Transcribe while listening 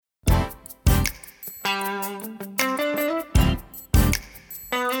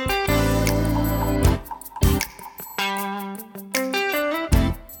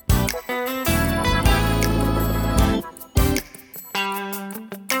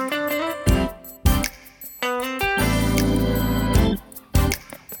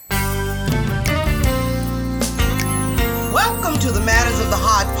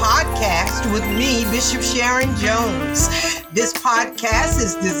with me, Bishop Sharon Jones. This podcast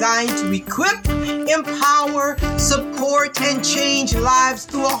is designed to equip, empower, support, and change lives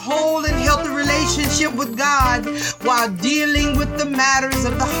through a whole and healthy relationship with God while dealing with the matters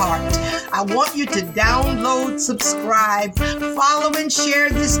of the heart. I want you to download, subscribe, follow, and share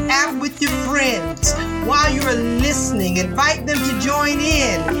this app with your friends. While you're listening, invite them to join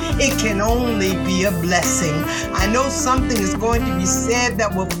in. It can only be a blessing. I know something is going to be said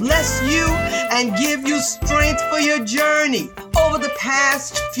that will bless you and give you strength for your journey. Over the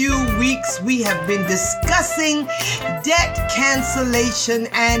past few weeks, we have been discussing debt cancellation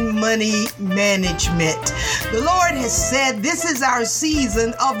and money management. The Lord has said this is our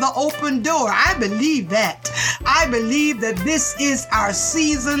season of the open door. I believe that. I believe that this is our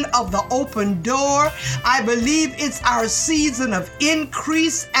season of the open door. I believe it's our season of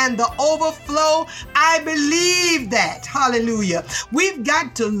increase and the overflow. I believe that. Hallelujah. We've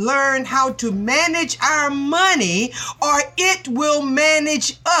got to learn how to manage our money or it will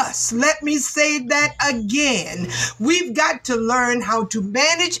manage us. Let me say that again. We've got to learn how to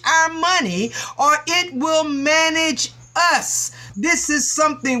manage our money or it will manage us. This is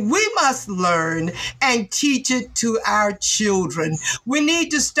something we must learn and teach it to our children. We need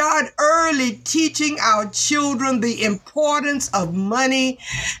to start early teaching our children the importance of money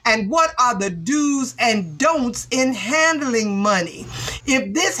and what are the do's and don'ts in handling money.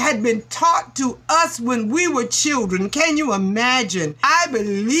 If this had been taught to us when we were children, can you imagine? I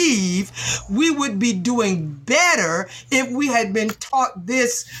believe we would be doing better if we had been taught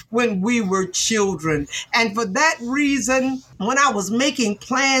this when we were children. And for that reason, when I was making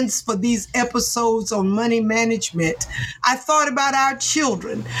plans for these episodes on money management, I thought about our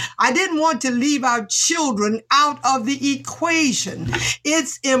children. I didn't want to leave our children out of the equation.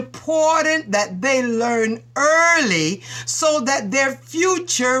 It's important that they learn early so that their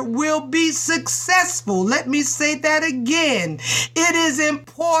future will be successful. Let me say that again. It is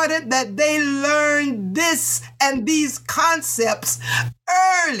important that they learn this and these concepts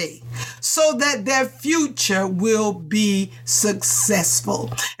early so that their future will be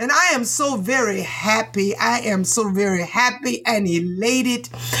successful. And I am so very happy. I am so very happy and elated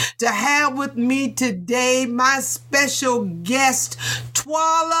to have with me today my special guest,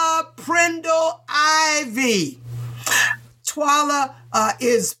 Twyla Prindle-Ivey. Twyla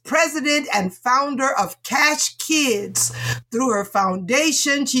is president and founder of Kash Kids. Through her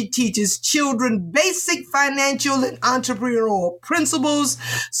foundation, she teaches children basic financial and entrepreneurial principles,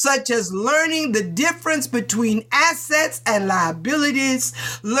 such as learning the difference between assets and liabilities,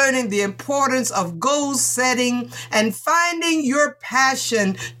 learning the importance of goal setting, and finding your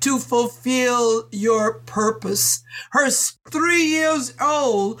passion to fulfill your purpose. Her 3 years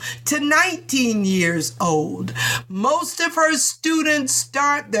old to 19 years old. Most of her students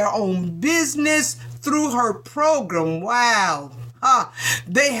start their own business through her program. Wow.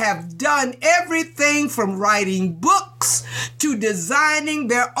 They have done everything from writing books to designing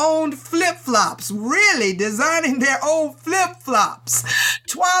their own flip-flops. Really, designing their own flip-flops.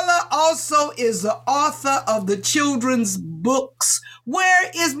 Twyla also is the author of the children's books, Where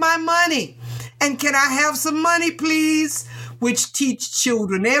is My Money? And Can I Have Some Money, Please? Which teach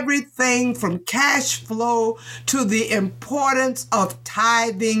children everything from cash flow to the importance of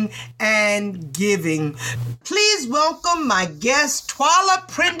tithing and giving. Please welcome my guest, Twyla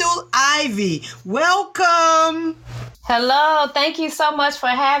Prindle-Ivey. Welcome. Hello, thank you so much for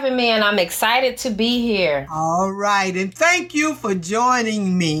having me, and I'm excited to be here. All right, and thank you for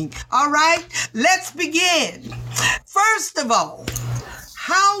joining me. All right, let's begin. First of all,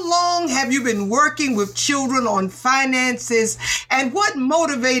 how long have you been working with children on finances, and what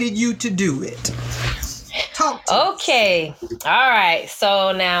motivated you to do it? Talk to us. Okay. All right.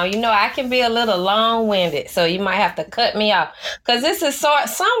 So now, I can be a little long-winded, so you might have to cut me off because this is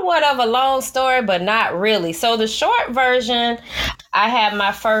somewhat of a long story, but not really. So the short version, I had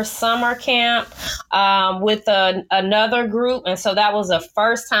my first summer camp with another group. And so that was the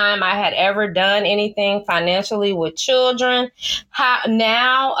first time I had ever done anything financially with children.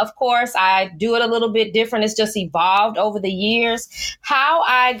 Now, of course, I do it a little bit different. It's just evolved over the years. How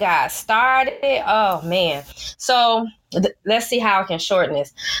I got started, oh man. So let's see how I can shorten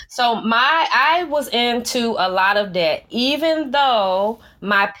this. So I was into a lot of debt, even though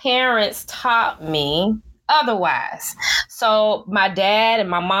my parents taught me otherwise. So my dad and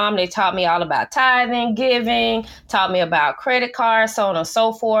my mom, they taught me all about tithing, giving, taught me about credit cards, so on and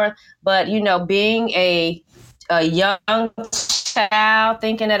so forth. But, being a young child,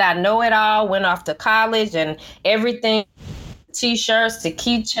 thinking that I know it all, went off to college and everything t-shirts, the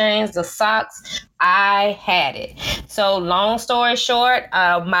keychains, the socks. I had it. So long story short,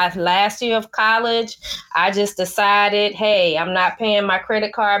 my last year of college, I just decided, hey, I'm not paying my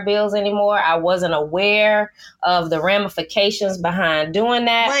credit card bills anymore. I wasn't aware of the ramifications behind doing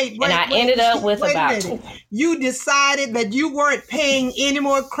that. And I ended up with about... You decided that you weren't paying any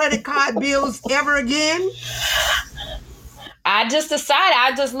more credit card bills ever again? I just decided,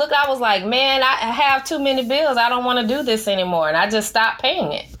 I was like, man, I have too many bills. I don't want to do this anymore. And I just stopped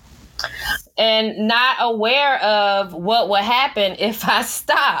paying it. And not aware of what would happen if I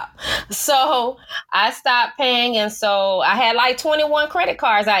stop. So I stopped paying. And so I had like 21 credit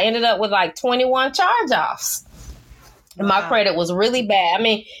cards. I ended up with like 21 charge-offs. And my credit was really bad. I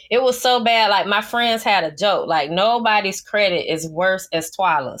mean, it was so bad. Like my friends had a joke, like nobody's credit is worse as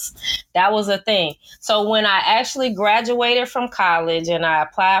Twyla's. That was a thing. So when I actually graduated from college and I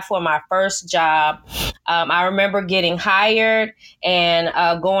applied for my first job, I remember getting hired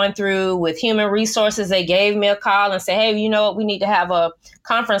and going through with human resources. They gave me a call and said, hey, you know what? We need to have a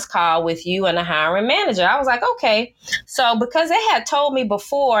conference call with you and the hiring manager. I was like, okay. So because they had told me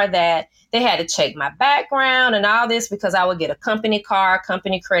before that they had to check my background and all this because I would get a company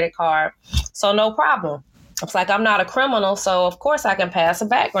credit card. So no problem. It's like, I'm not a criminal, so of course I can pass a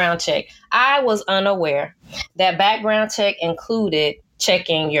background check. I was unaware that background check included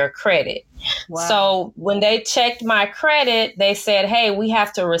checking your credit. Wow. So when they checked my credit, they said, hey, we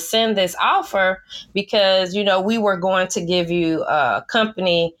have to rescind this offer because, you know, we were going to give you a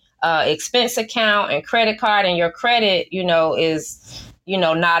company expense account and credit card, and your credit, you know, is, you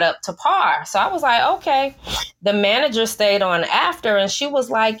know, not up to par. So I was like, okay. The manager stayed on after and she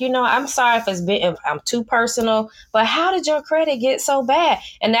was like, you know, I'm sorry if I'm too personal, but how did your credit get so bad?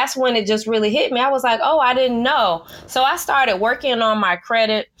 And that's when it just really hit me. I was like, oh, I didn't know. So I started working on my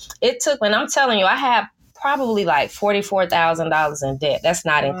credit. It took, and I'm telling you, I had probably like $44,000 in debt. That's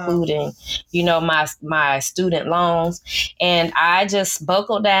not including, you know, my student loans. And I just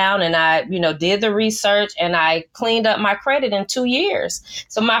buckled down and I, you know, did the research and I cleaned up my credit in 2 years.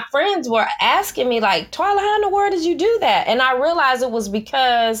 So my friends were asking me like, Twyla, how in the world did you do that? And I realized it was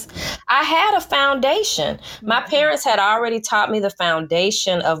because I had a foundation. My parents had already taught me the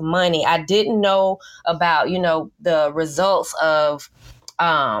foundation of money. I didn't know about, you know, the results of,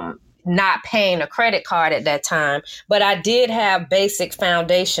 not paying a credit card at that time, but I did have basic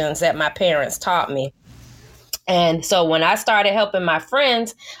foundations that my parents taught me. And so when I started helping my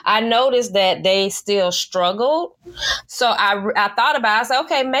friends, I noticed that they still struggled. So I thought about it. I said,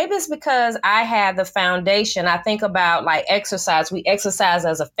 okay, maybe it's because I had the foundation. I think about like exercise. We exercise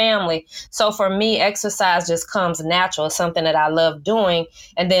as a family. So for me, exercise just comes natural. It's something that I love doing.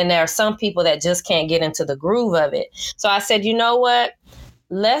 And then there are some people that just can't get into the groove of it. So I said, you know what?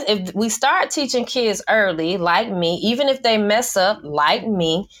 If we start teaching kids early, like me, even if they mess up like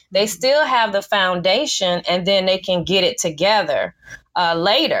me, they still have the foundation and then they can get it together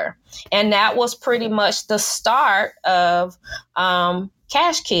later. And that was pretty much the start of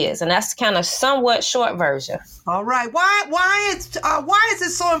Kash Kids. And that's kind of somewhat short version. All right. Why is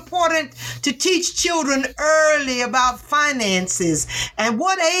it so important to teach children early about finances? And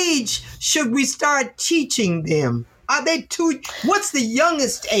what age should we start teaching them? Are they what's the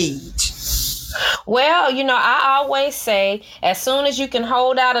youngest age? Well, you know, I always say as soon as you can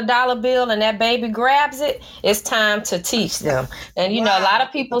hold out a dollar bill and that baby grabs it, it's time to teach them. And, you know, a lot of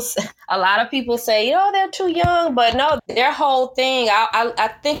people say, oh, they're too young. But no, their whole thing,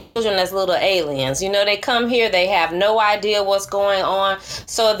 I think children as little aliens. You know, they come here, they have no idea what's going on.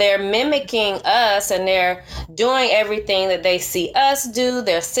 So they're mimicking us and they're doing everything that they see us do,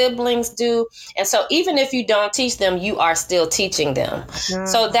 their siblings do. And so even if you don't teach them, you are still teaching them. Yeah.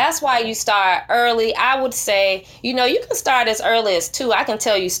 So that's why you start early. I would say, you know, you can start as early as 2. I can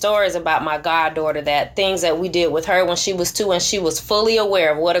tell you stories about my goddaughter, that things that we did with her when she was 2 and she was fully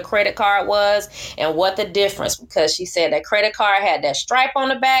aware of what a credit card was and what the difference, because she said that credit card had that stripe on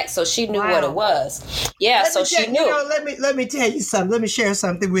the back, so she knew what it was. Yeah, she knew. You know, let me tell you something. Let me share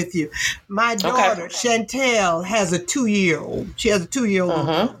something with you. My daughter, Chantel, has a 2-year-old. She has a 2-year-old.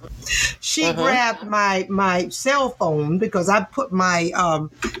 Mm-hmm. She grabbed my cell phone because I put my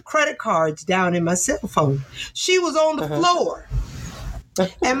credit cards down in my cell phone. She was on the floor.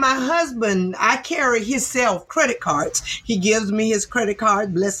 And my husband, I carry his credit cards. He gives me his credit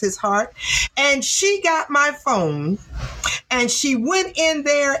card, bless his heart. And she got my phone and she went in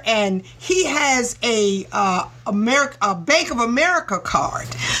there and he has a Bank of America card.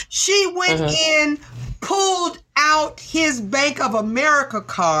 She went in, pulled out his Bank of America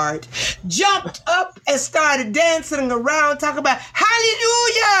card, jumped up and started dancing around, talking about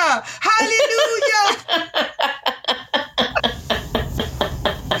hallelujah, hallelujah.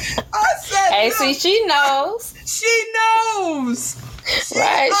 Okay, see, she knows. She knows.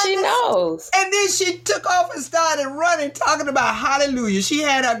 She knows. And then she took off and started running, talking about hallelujah. She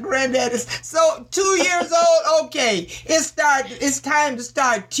had her granddaddy. So 2 years old, okay, it's time to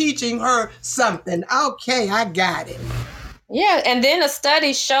start teaching her something. Okay, I got it. Yeah, and then a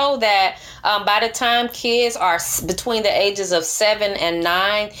study showed that by the time kids are between the ages of 7 and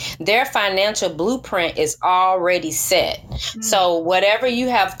 9, their financial blueprint is already set. Mm. So whatever you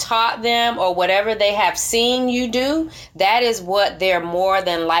have taught them or whatever they have seen you do, that is what they're more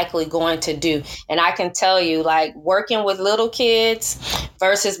than likely going to do. And I can tell you, like, working with little kids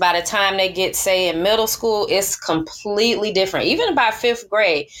versus by the time they get, say, in middle school, it's completely different. Even by 5th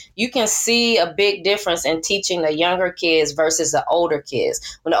grade, you can see a big difference in teaching the younger kids versus the older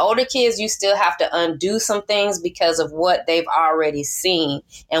kids. When the older kids, you still have to undo some things because of what they've already seen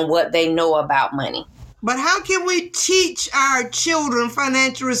and what they know about money. But how can we teach our children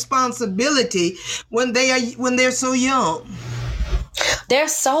financial responsibility when they're so young?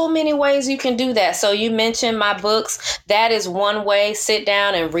 There's so many ways you can do that. So you mentioned my books. That is one way. Sit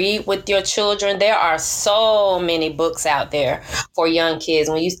down and read with your children. There are so many books out there for young kids.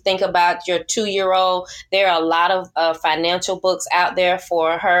 When you think about your 2-year-old, there are a lot of financial books out there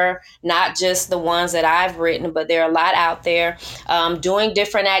for her, not just the ones that I've written, but there are a lot out there doing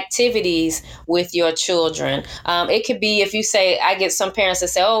different activities with your children. It could be, if you say, I get some parents that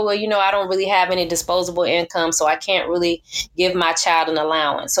say, oh, well, I don't really have any disposable income, so I can't really give my child an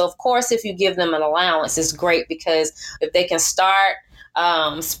allowance. So of course, if you give them an allowance, it's great, because if they can start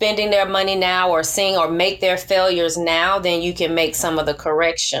spending their money now or make their failures now, then you can make some of the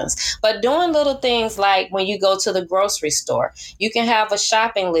corrections. But doing little things like when you go to the grocery store, you can have a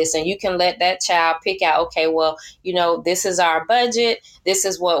shopping list and you can let that child pick out, okay, well, this is our budget. This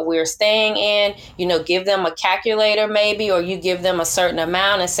is what we're staying in, give them a calculator maybe, or you give them a certain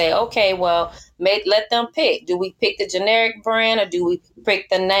amount and say, okay, well, let them pick. Do we pick the generic brand or do we pick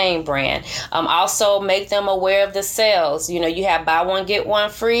the name brand? Also make them aware of the sales. You have buy one, get one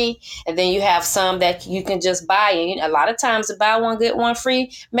free, and then you have some that you can just buy. And a lot of times the buy one, get one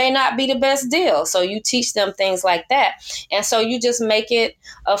free may not be the best deal. So you teach them things like that. And so you just make it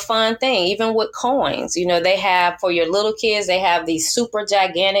a fun thing. Even with coins, they have, for your little kids, they have these super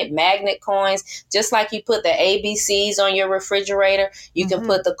gigantic magnet coins. Just like you put the ABCs on your refrigerator, you can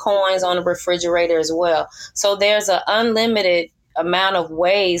put the coins on the refrigerator as well. So there's an unlimited amount of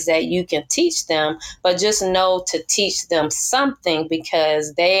ways that you can teach them, but just know to teach them something,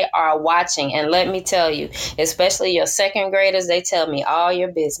 because they are watching. And let me tell you, especially your 2nd graders, they tell me all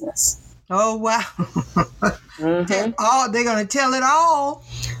your business. Oh, wow. They're going to tell it all.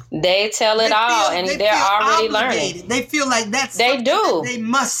 They tell it all, and they're already learning. They feel like that's something that they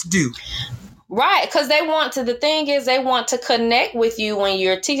must do. Right, because the thing is, they want to connect with you when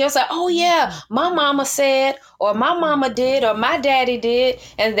you're teaching. It's like, oh yeah, my mama said, or my mama did, or my daddy did,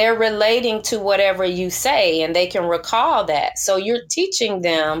 and they're relating to whatever you say, and they can recall that. So you're teaching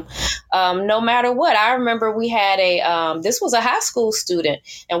them no matter what. I remember we had this was a high school student,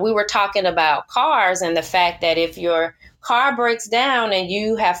 and we were talking about cars and the fact that if your car breaks down and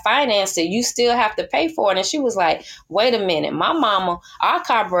you have financed it, you still have to pay for it. And she was like, wait a minute, my mama, our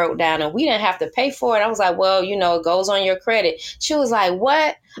car broke down and we didn't have to pay for it. I was like, well, it goes on your credit. She was like,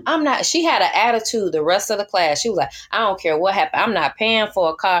 what? I'm not. She had an attitude the rest of the class. She was like, I don't care what happened. I'm not paying for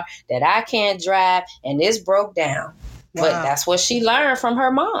a car that I can't drive and this broke down. Wow. But that's what she learned from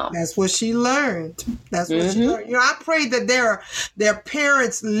her mom. That's what she learned. She learned. I pray that there are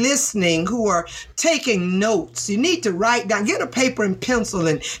parents listening who are taking notes. You need to write down, get a paper and pencil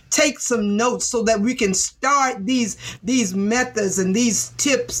and take some notes so that we can start these methods and these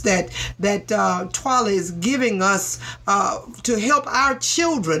tips that Twyla is giving us to help our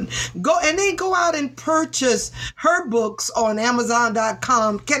children. Go out and purchase her books on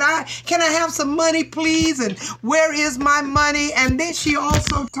Amazon.com. Can I have some money, please? And where is my money? And then she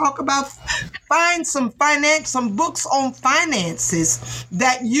also talk about find some books on finances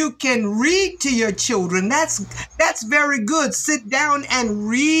that you can read to your children. That's very good. Sit down and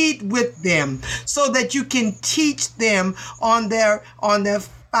read with them so that you can teach them on their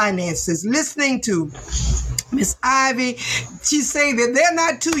finances. Listening to Miss Ivey, she's saying that they're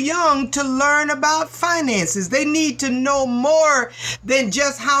not too young to learn about finances. They need to know more than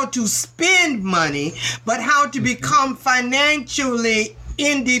just how to spend money, but how to become financially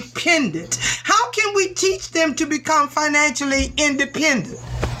independent. How can we teach them to become financially independent?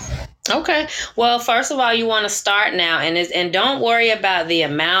 Okay. Well, first of all, you want to start now, and don't worry about the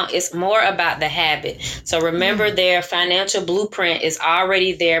amount. It's more about the habit. So remember, their financial blueprint is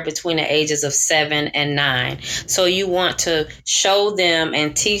already there between the ages of 7 and 9. So you want to show them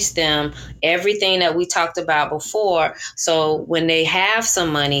and teach them everything that we talked about before. So when they have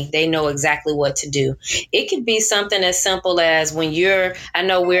some money, they know exactly what to do. It could be something as simple as I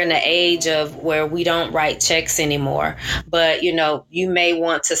know we're in the age of where we don't write checks anymore, but you may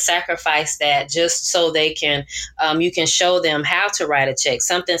want to sacrifice that just so they can, you can show them how to write a check.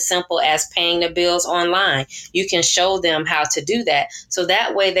 Something simple as paying the bills online. You can show them how to do that. So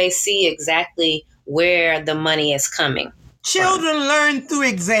that way they see exactly where the money is coming. Children learn through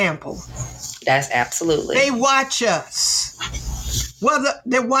example. That's absolutely. They watch us. Whether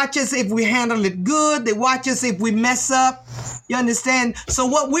they watch us if we handle it good, they watch us if we mess up. You understand? So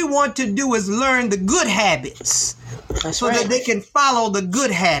what we want to do is learn the good habits. That's so right. that they can follow the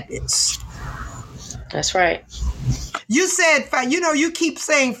good habits. That's right. You said, you keep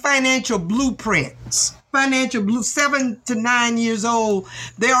saying financial blueprints. 7 to 9 years old,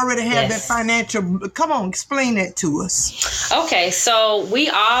 they already have that financial. Come on, explain that to us. Okay, so we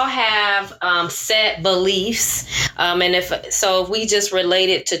all have set beliefs, and if we just relate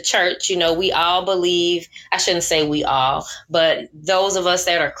it to church, we all believe. I shouldn't say we all, but those of us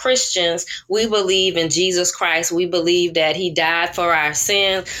that are Christians, we believe in Jesus Christ. We believe that He died for our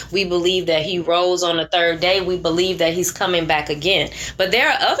sins. We believe that He rose on the third day. We believe that He's coming back again. But there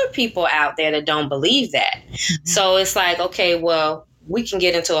are other people out there that don't believe that. Mm-hmm. So it's like, okay, well, we can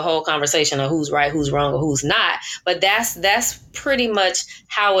get into a whole conversation of who's right, who's wrong, or who's not. But that's pretty much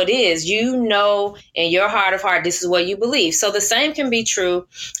how it is. In your heart of heart, this is what you believe. So the same can be true,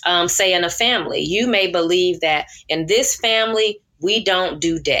 say, in a family. You may believe that in this family, we don't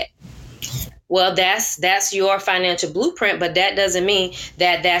do debt. Well, that's your financial blueprint, but that doesn't mean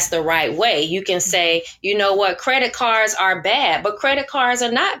that that's the right way. You can say, you know what, credit cards are bad, but credit cards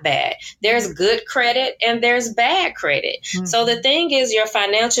are not bad. There's good credit and there's bad credit. Mm-hmm. So the thing is, your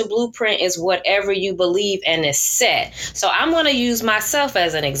financial blueprint is whatever you believe and is set. So I'm going to use myself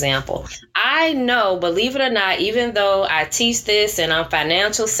as an example. I know, believe it or not, even though I teach this and I'm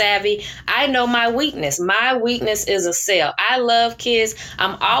financial savvy, I know my weakness. My weakness is a sale. I love kids.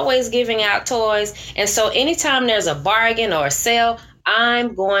 I'm always giving out toys. And so anytime there's a bargain or a sale,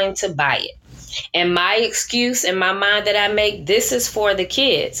 I'm going to buy it. And my excuse in my mind that I make, this is for the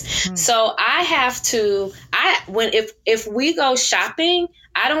kids. Mm. So I have to, if we go shopping,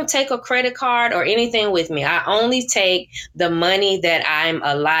 I don't take a credit card or anything with me. I only take the money that I'm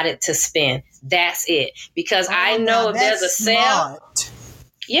allotted to spend. That's it. Because I know if there's a sale.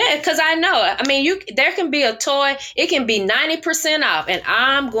 Yeah, because I know. I mean, there can be a toy. It can be 90% off, and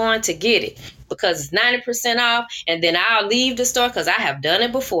I'm going to get it because it's 90% off. And then I'll leave the store because I have done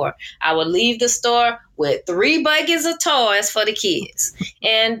it before. I will leave the store with 3 buggies of toys for the kids,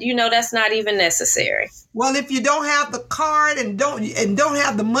 and that's not even necessary. Well, if you don't have the card and don't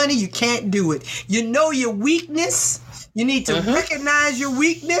have the money, you can't do it. You know your weakness. You need to recognize your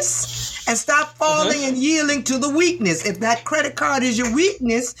weakness and stop falling and yielding to the weakness. If that credit card is your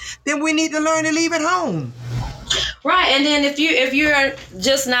weakness, then we need to learn to leave it home. Right. And then if you're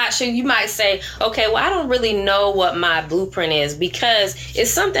just not sure, you might say, okay, well, I don't really know what my blueprint is because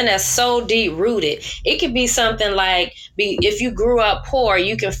it's something that's so deep rooted. It could be something like if you grew up poor,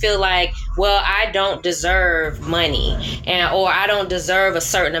 you can feel like, well, I don't deserve money or I don't deserve a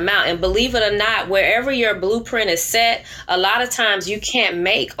certain amount. And believe it or not, wherever your blueprint is set, a lot of times you can't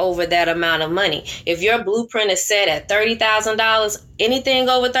make over that amount of money. If your blueprint is set at $30,000, anything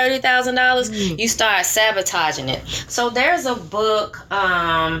over $30,000, you start sabotaging it. So there's a book,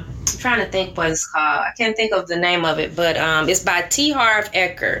 I'm trying to think what it's called. I can't think of the name of it, but it's by T. Harv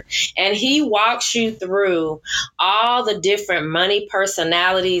Eker. And he walks you through all the different money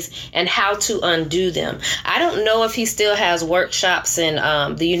personalities and how to undo them. I don't know if he still has workshops in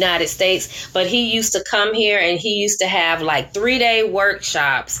the United States, but he used to come here and he used to have like 3-day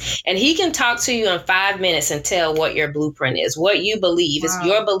workshops. And he can talk to you in 5 minutes and tell what your blueprint is, what you believe. Wow. It's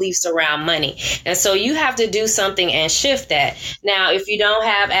your beliefs around money. And so you have to do something and shift that. Now, if you don't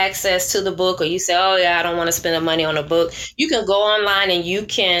have access to the book or you say, oh, yeah, I don't want to spend the money on a book, you can go online and you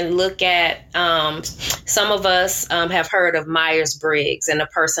can look at some of us have heard of Myers-Briggs and the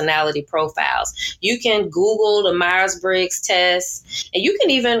personality profiles. You can Google the Myers-Briggs test, and you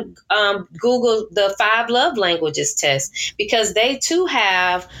can even Google the 5 love languages test because they too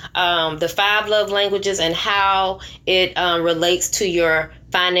have the 5 love languages and how it relates to your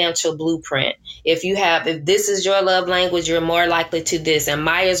financial blueprint. If this is your love language, you're more likely to this. And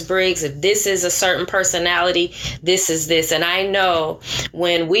Myers-Briggs, if this is a certain personality, this is this. And I know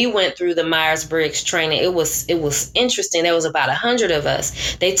when we went through the Myers-Briggs training, it was interesting. There was about 100 of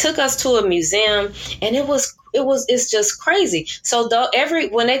us. They took us to a museum, and it's just crazy. So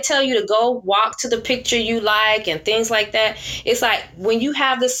when they tell you to go walk to the picture you like and things like that, it's like when you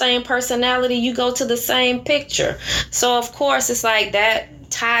have the same personality, you go to the same picture. So of course it's like that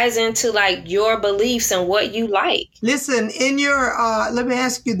ties into like your beliefs and what you like. Listen, in your let me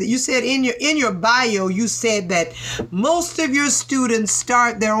ask you that you said in your bio, you said that most of your students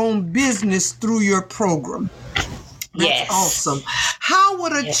start their own business through your program. That's yes. Awesome. How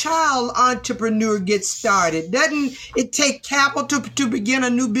would a child entrepreneur get started? Doesn't it take capital to begin a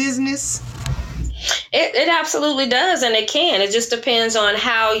new business? It absolutely does, and it can. It just depends on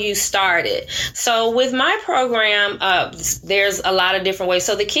how you start it. So with my program, there's a lot of different ways.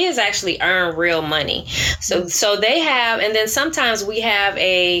 So the kids actually earn real money. So they have, and then sometimes we have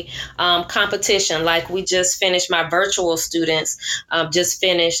a competition. Like we just finished, my virtual students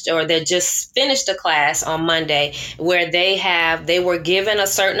they just finished a class on Monday where they were given a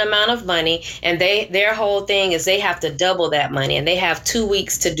certain amount of money, and their whole thing is they have to double that money, and they have 2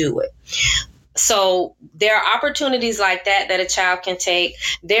 weeks to do it. So there are opportunities like that a child can take.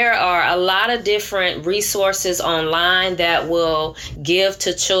 There are a lot of different resources online that will give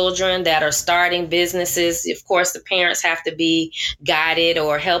to children that are starting businesses. Of course, the parents have to be guided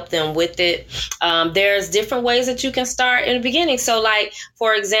or help them with it. There's different ways that you can start in the beginning. So like,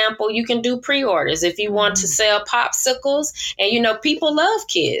 for example, you can do pre-orders if you want to sell popsicles, and people love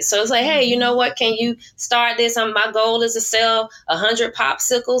kids. So it's like, hey, you know what? Can you start this? My goal is to sell 100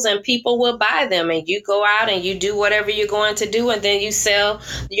 popsicles, and people will buy them, and you go out and you do whatever you're going to do, and then you sell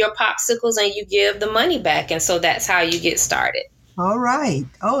your popsicles and you give the money back. And so that's how you get started. All right.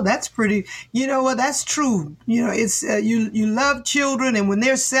 Oh, that's pretty. You know what? That's true. It's you love children, and when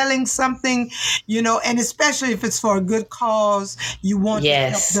they're selling something, and especially if it's for a good cause, you want to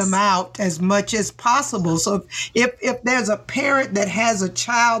help them out as much as possible. So if there's a parent that has a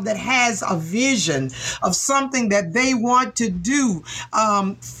child that has a vision of something that they want to do,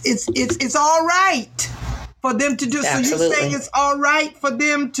 it's all right for them to do. Absolutely. So you're saying it's all right for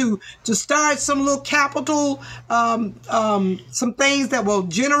them to start some little capital, some things that will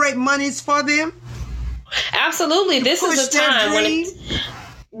generate monies for them? Absolutely. This is the time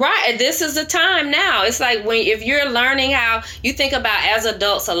right. This is the time now. It's like if you're learning how you think about as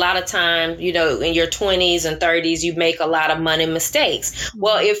adults, a lot of time, in your 20s and 30s, you make a lot of money mistakes.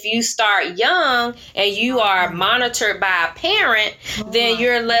 Well, if you start young and you are monitored by a parent, then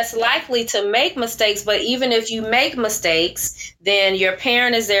you're less likely to make mistakes. But even if you make mistakes, then your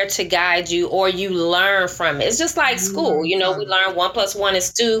parent is there to guide you, or you learn from it. It's just like school. We learn 1 + 1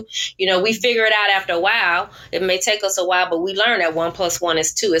 is 2. We figure it out after a while. It may take us a while, but we learn that 1 + 1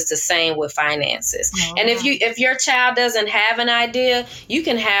 is 2. It's the same with finances. And if your child doesn't have an idea, you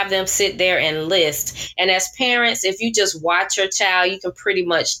can have them sit there and list. And as parents, if you just watch your child, you can pretty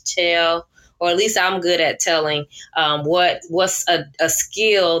much tell, or at least I'm good at telling what's a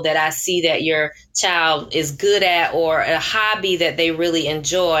skill that I see that your child is good at, or a hobby that they really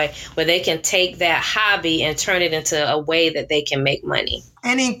enjoy, where they can take that hobby and turn it into a way that they can make money.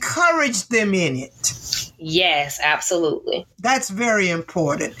 And encourage them in it. Yes, absolutely. That's very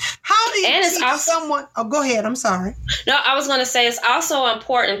important. How do you teach someone? Oh, go ahead. I'm sorry. No, I was going to say it's also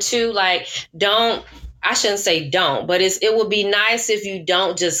important too, like I shouldn't say don't, but it would be nice if you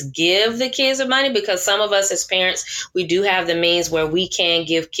don't just give the kids the money, because some of us as parents, we do have the means where we can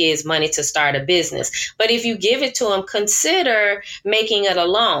give kids money to start a business. But if you give it to them, consider making it a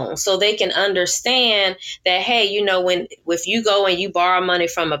loan so they can understand that, hey, if you go and you borrow money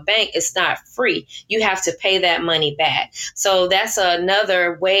from a bank, it's not free. You have to pay that money back. So that's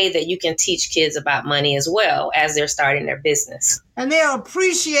another way that you can teach kids about money as well as they're starting their business. And they'll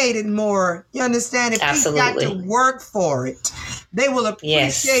appreciate it more. You understand? If they got to work for it, they will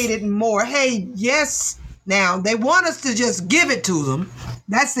appreciate it more. Hey, yes. Now, they want us to just give it to them.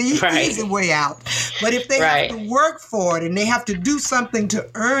 That's the easy way out. But if they have to work for it and they have to do something to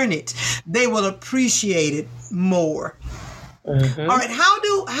earn it, they will appreciate it more. Mm-hmm. All right.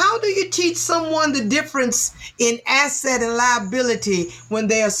 How do you teach someone the difference in asset and liability when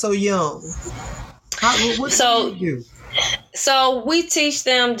they are so young? What do you do? So we teach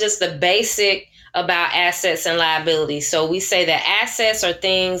them just the basic about assets and liabilities. So we say that assets are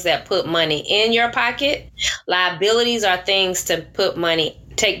things that put money in your pocket. Liabilities are things to put money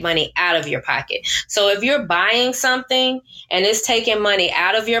take money out of your pocket. So if you're buying something and it's taking money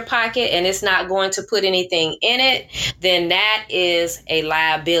out of your pocket and it's not going to put anything in it, then that is a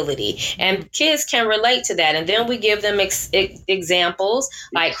liability. And kids can relate to that. And then we give them examples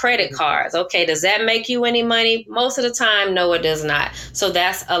like credit cards. Okay, does that make you any money? Most of the time, no, it does not. So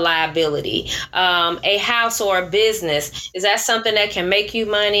that's a liability. A house or a business, is that something that can make you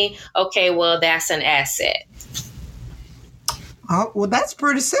money? Okay, well, that's an asset. Well, that's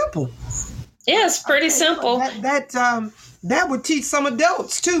pretty simple. Yeah, it's pretty simple. That would teach some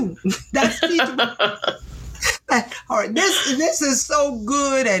adults too. That's teachable. All right, this is so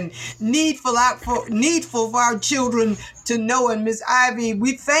good and needful for our children to know. And Ms. Ivey,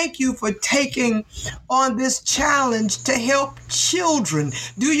 we thank you for taking on this challenge to help children.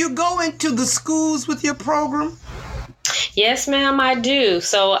 Do you go into the schools with your program? Yes, ma'am, I do.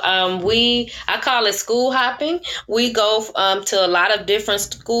 So I call it school hopping. We go to a lot of different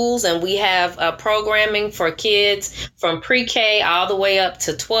schools, and we have programming for kids from pre-K all the way up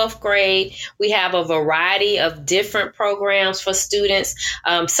to 12th grade. We have a variety of different programs for students.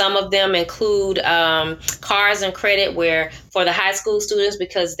 Some of them include cars and credit, where for the high school students,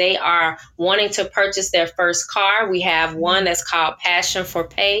 because they are wanting to purchase their first car, we have one that's called Passion for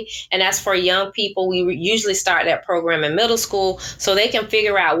Pay, and that's for young people. We usually start that program in middle school so they can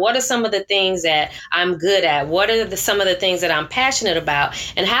figure out what are some of the things that I'm good at, what are some of the things that I'm passionate about,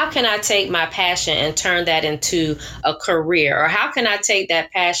 and how can I take my passion and turn that into a career, or how can I take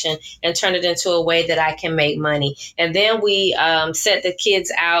that passion and turn it into a way that I can make money. And then we set the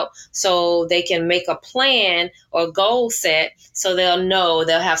kids out so they can make a plan or goal set, so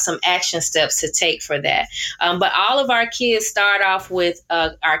they'll have some action steps to take for that. But all of our kids start off with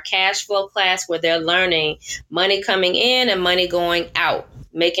our cash flow class, where they're learning money coming in and money going out,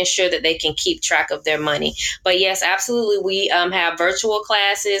 making sure that they can keep track of their money. But yes, absolutely, we have virtual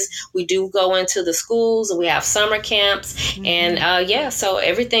classes. We do go into the schools, and we have summer camps. Mm-hmm. And so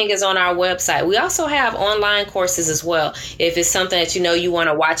everything is on our website. We also have online courses as well. If it's something that you want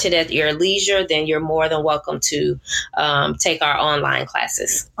to watch it at your leisure, then you're more than welcome to take our online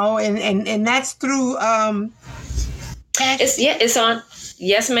classes. Oh, and that's through it's on.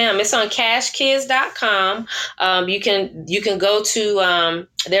 Yes, ma'am. It's on kashkids.com. You can go to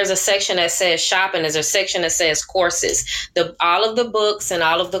there's a section that says shopping. There's a section that says courses. All of the books and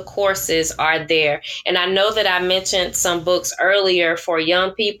all of the courses are there. And I know that I mentioned some books earlier for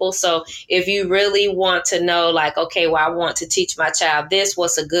young people. So if you really want to know, like, okay, well, I want to teach my child this,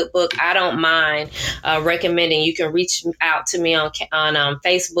 what's a good book, I don't mind recommending. You can reach out to me on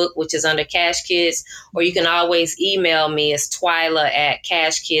Facebook, which is under Kash Kids, or you can always email me. It's Twyla at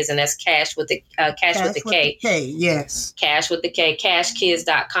Kash Kids, and that's Kash with the K. Yes. Kash with the K,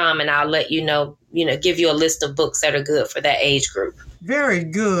 KashKids.com, and I'll let you know, give you a list of books that are good for that age group. Very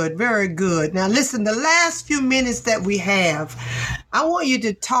good. Very good. Now, listen, the last few minutes that we have, I want you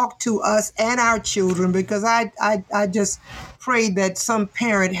to talk to us and our children, because I just pray that some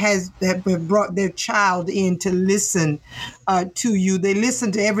parent have brought their child in to listen to you. They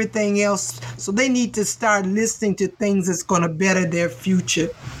listen to everything else, so they need to start listening to things that's going to better their future.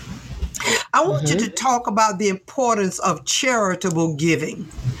 I want you to talk about the importance of charitable giving.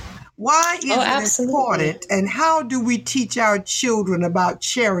 Why is it important, and how do we teach our children about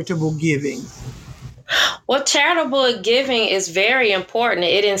charitable giving? Well, charitable giving is very important.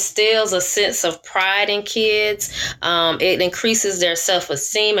 It instills a sense of pride in kids. It increases their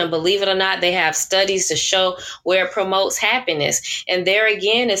self-esteem. And believe it or not, they have studies to show where it promotes happiness. And there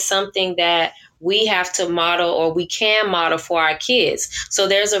again is something that we have to model, or we can model for our kids. So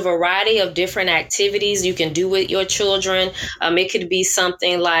there's a variety of different activities you can do with your children. It could be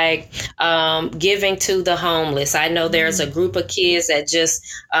something like giving to the homeless. I know there's a group of kids that just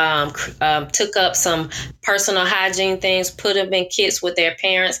took up some personal hygiene things, put them in kits with their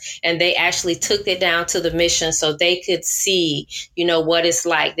parents, and they actually took it down to the mission so they could see, what it's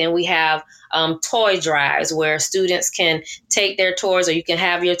like. Then we have toy drives where students can take their toys, or you can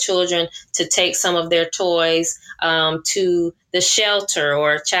have your children to take some of their toys to the shelter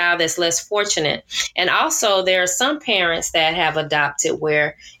or a child that's less fortunate. And also there are some parents that have adopted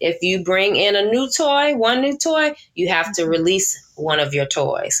where if you bring in one new toy, you have to release one of your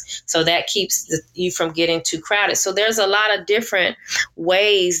toys. So that keeps you from getting too crowded. So there's a lot of different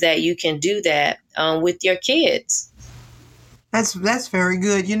ways that you can do that with your kids. That's very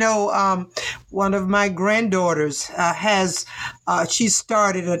good. One of my granddaughters she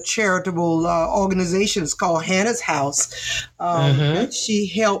started a charitable organization. It's called Hannah's House. She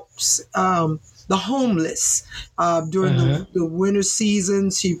helps the homeless during the winter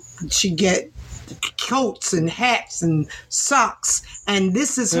season. She coats and hats and socks. And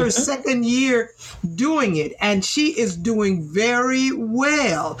this is her second year doing it. And she is doing very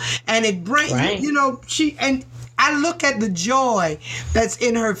well. And it brings, I look at the joy that's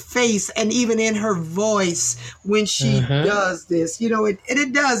in her face and even in her voice when she does this.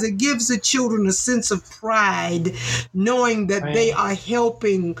 It does. It gives the children a sense of pride, knowing that they are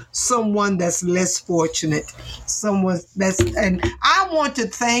helping someone that's less fortunate, and I want to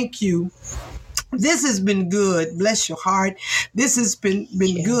thank you. This has been good. Bless your heart. This has been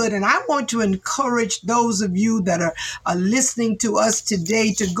good. And I want to encourage those of you that are listening to us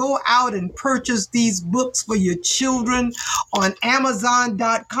today to go out and purchase these books for your children on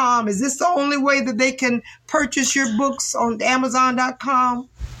Amazon.com. Is this the only way that they can purchase your books on Amazon.com?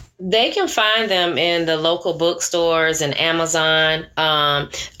 They can find them in the local bookstores and Amazon.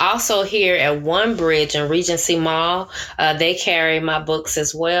 Also here at One Bridge in Regency Mall, they carry my books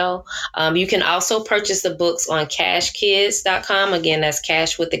as well. You can also purchase the books on KashKids.com. Again, that's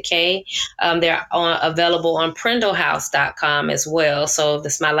Cash with a K. They're available on PrindleHouse.com as well. So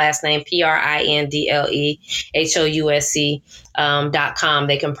that's my last name, PRINDLEHOUSE.com.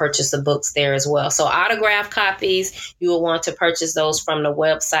 They can purchase the books there as well. So autographed copies, you will want to purchase those from the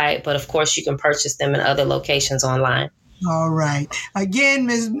website, but of course you can purchase them in other locations online. All right. Again,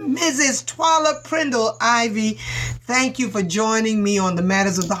 Mrs. Twyla Prindle-Ivey, thank you for joining me on the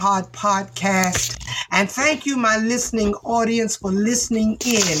Matters of the Heart podcast. And thank you, my listening audience, for listening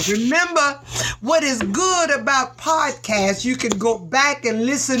in. Remember, what is good about podcasts, you can go back and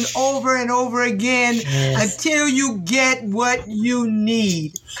listen over and over again until you get what you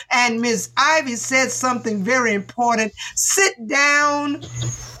need. And Ms. Ivy said something very important. Sit down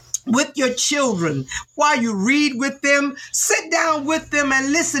with your children while you read with them. Sit down with them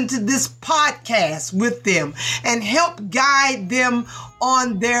and listen to this podcast with them and help guide them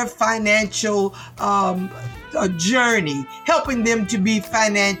on their financial journey, helping them to be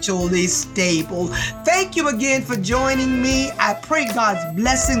financially stable. Thank you again for joining me. I pray God's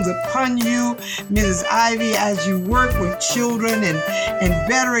blessings upon you, Mrs. Ivy, as you work with children and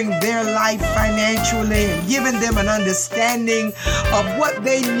bettering their life financially and giving them an understanding of what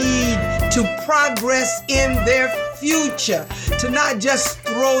they need to progress in their future, to not just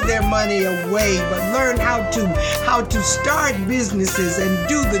throw their money away, but learn how to start businesses and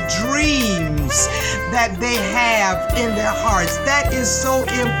do the dreams that they have in their hearts. That is so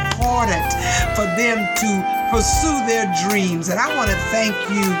important for them to pursue their dreams. And I want to thank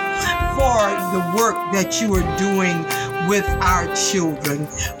you for the work that you are doing with our children.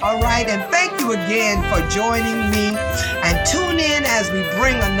 All right, and thank you again for joining me, and tune in as we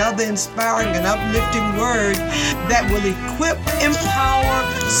bring another inspiring and uplifting word that will equip, empower,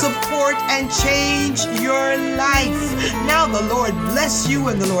 support, and change your life. Now the Lord bless you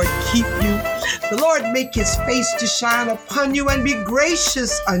and the Lord keep you. The Lord make his face to shine upon you and be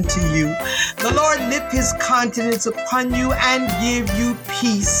gracious unto you. The Lord lift his countenance upon you and give you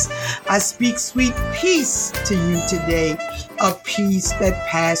peace. I speak sweet peace to you today, a peace that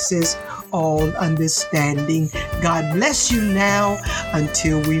passes all understanding. God bless you now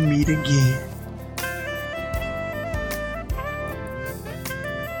until we meet again.